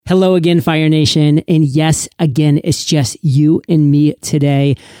Hello again, Fire Nation. And yes, again, it's just you and me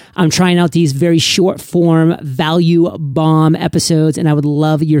today. I'm trying out these very short form value bomb episodes, and I would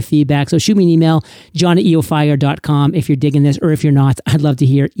love your feedback. So shoot me an email, john@eofire.com if you're digging this, or if you're not, I'd love to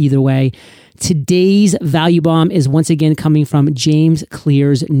hear either way. Today's value bomb is once again coming from James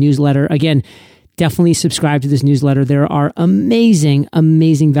Clear's newsletter. Again, definitely subscribe to this newsletter. There are amazing,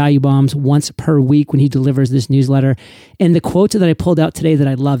 amazing value bombs once per week when he delivers this newsletter. And the quote that I pulled out today that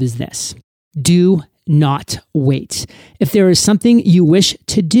I love is this: do not wait. If there is something you wish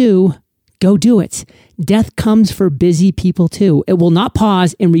to do, go do it. Death comes for busy people too. It will not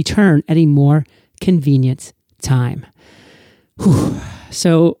pause and return at a more convenient time. Whew.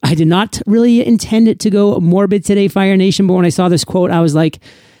 So I did not really intend it to go morbid today, Fire Nation, but when I saw this quote, I was like,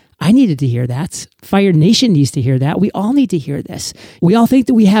 I needed to hear that. Fire Nation needs to hear that. We all need to hear this. We all think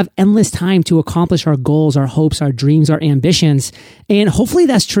that we have endless time to accomplish our goals, our hopes, our dreams, our ambitions. And hopefully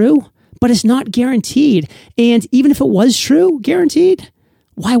that's true, but it's not guaranteed. And even if it was true, guaranteed,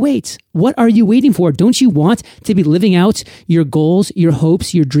 why wait? What are you waiting for? Don't you want to be living out your goals, your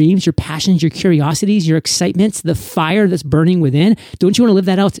hopes, your dreams, your passions, your curiosities, your excitements, the fire that's burning within? Don't you want to live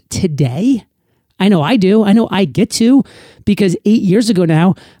that out today? I know I do. I know I get to, because 8 years ago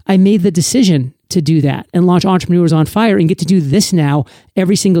now, I made the decision to do that and launch Entrepreneurs on Fire and get to do this now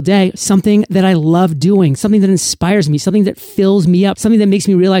every single day. Something that I love doing, something that inspires me, something that fills me up, something that makes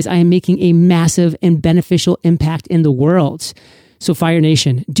me realize I am making a massive and beneficial impact in the world. So Fire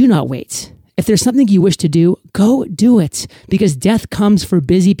Nation, do not wait. If there's something you wish to do, go do it, because death comes for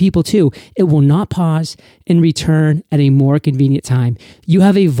busy people too. It will not pause and return at a more convenient time. You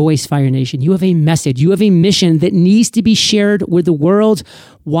have a voice, Fire Nation. You have a message. You have a mission that needs to be shared with the world.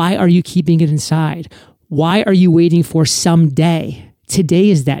 Why are you keeping it inside? Why are you waiting for someday?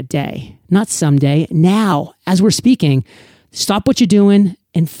 Today is that day, not someday. Now, as we're speaking, stop what you're doing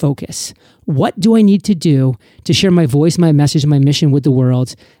and focus. What do I need to do to share my voice, my message, my mission with the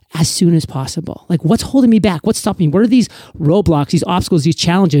world as soon as possible? Like, what's holding me back? What's stopping me? What are these roadblocks, these obstacles, these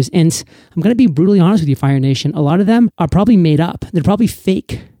challenges? And I'm going to be brutally honest with you, Fire Nation. A lot of them are probably made up. They're probably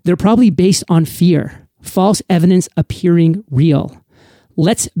fake. They're probably based on fear, false evidence appearing real.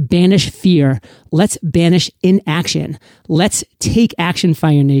 Let's banish fear. Let's banish inaction. Let's take action,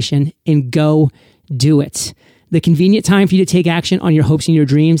 Fire Nation, and go do it. The convenient time for you to take action on your hopes and your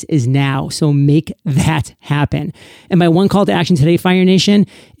dreams is now. So make that happen. And my one call to action today, Fire Nation,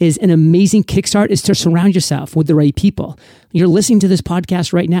 is an amazing kickstart is to surround yourself with the right people. You're listening to this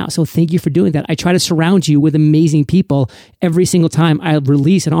podcast right now. So thank you for doing that. I try to surround you with amazing people every single time I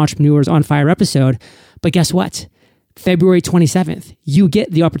release an Entrepreneurs on Fire episode. But guess what? February 27th, you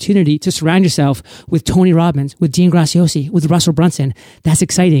get the opportunity to surround yourself with Tony Robbins, with Dean Graziosi, with Russell Brunson. That's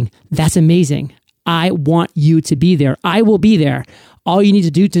exciting. That's amazing. I want you to be there. I will be there. All you need to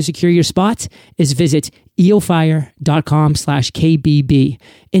do to secure your spot is visit eofire.com/KBB.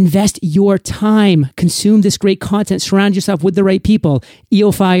 Invest your time. Consume this great content. Surround yourself with the right people.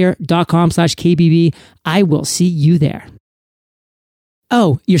 eofire.com/KBB. I will see you there.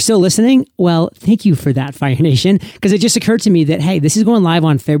 Oh, you're still listening? Well, thank you for that, Fire Nation, because it just occurred to me that, hey, this is going live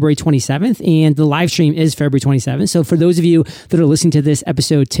on February 27th, and the live stream is February 27th. So for those of you that are listening to this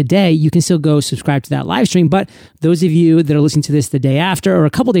episode today, you can still go subscribe to that live stream. But those of you that are listening to this the day after or a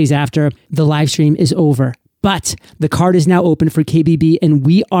couple days after, the live stream is over. But the card is now open for KBB, and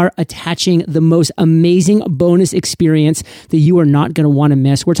we are attaching the most amazing bonus experience that you are not going to want to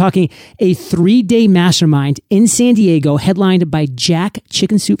miss. We're talking a 3-day mastermind in San Diego, headlined by Jack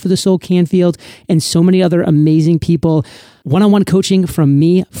Chicken Soup for the Soul Canfield and so many other amazing people. One-on-one coaching from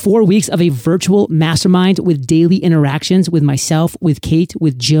me, 4 weeks of a virtual mastermind with daily interactions with myself, with Kate,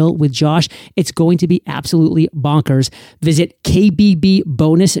 with Jill, with Josh. It's going to be absolutely bonkers. Visit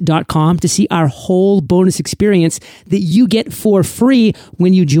kbbonus.com to see our whole bonus experience that you get for free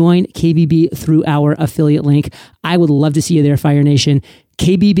when you join KBB through our affiliate link. I would love to see you there, Fire Nation.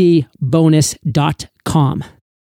 kbbonus.com.